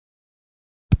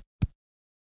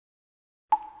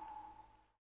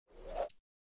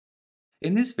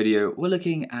In this video, we're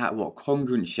looking at what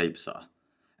congruent shapes are,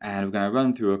 and we're going to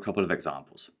run through a couple of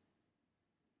examples.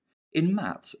 In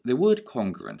maths, the word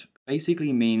congruent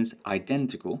basically means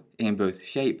identical in both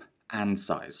shape and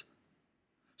size.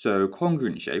 So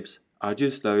congruent shapes are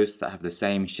just those that have the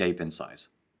same shape and size.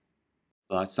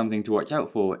 But something to watch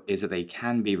out for is that they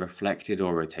can be reflected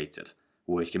or rotated,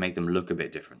 which can make them look a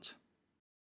bit different.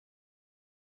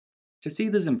 To see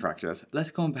this in practice,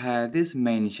 let's compare this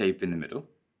main shape in the middle,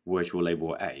 which we'll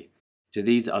label A, to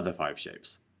these other 5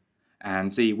 shapes,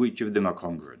 and see which of them are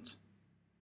congruent.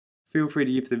 Feel free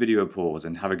to give the video a pause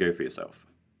and have a go for yourself.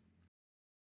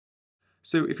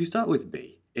 So if you start with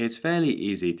B, it's fairly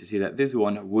easy to see that this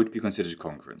one would be considered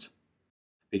congruent,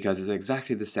 because it's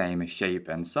exactly the same shape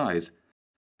and size,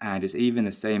 and it's even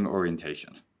the same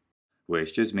orientation,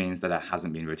 which just means that it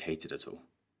hasn't been rotated at all.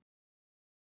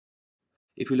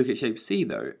 If we look at shape C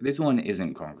though, this one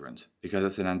isn't congruent, because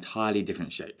it's an entirely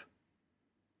different shape.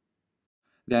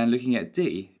 Then looking at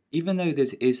D, even though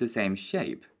this is the same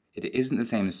shape, it isn't the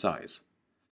same size,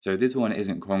 so this one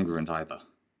isn't congruent either.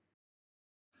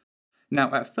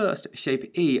 Now at first,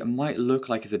 shape E might look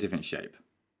like it's a different shape,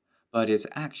 but it's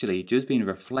actually just been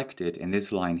reflected in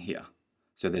this line here,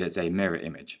 so that it's a mirror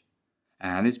image,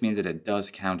 and this means that it does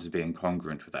count as being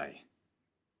congruent with A.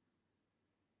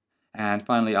 And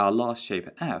finally, our last shape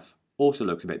F also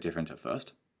looks a bit different at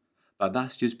first, but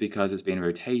that's just because it's been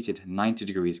rotated 90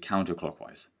 degrees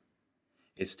counterclockwise.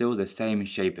 It's still the same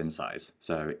shape and size,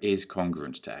 so it is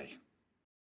congruent to A.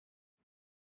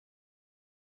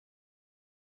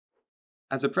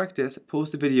 As a practice,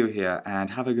 pause the video here and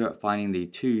have a go at finding the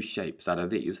 2 shapes out of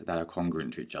these that are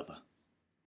congruent to each other.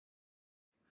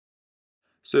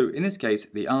 So in this case,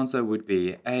 the answer would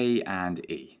be A and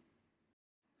E,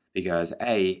 because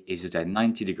A is just a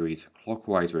 90 degrees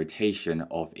clockwise rotation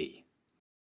of E,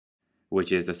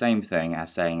 which is the same thing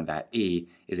as saying that E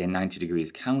is a 90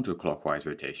 degrees counterclockwise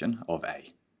rotation of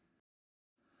A.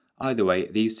 Either way,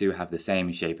 these two have the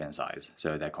same shape and size,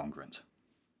 so they're congruent.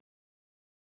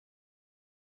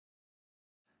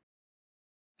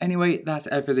 Anyway, that's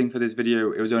everything for this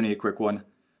video. It was only a quick one,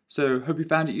 so hope you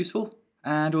found it useful,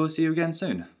 and we'll see you again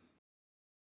soon.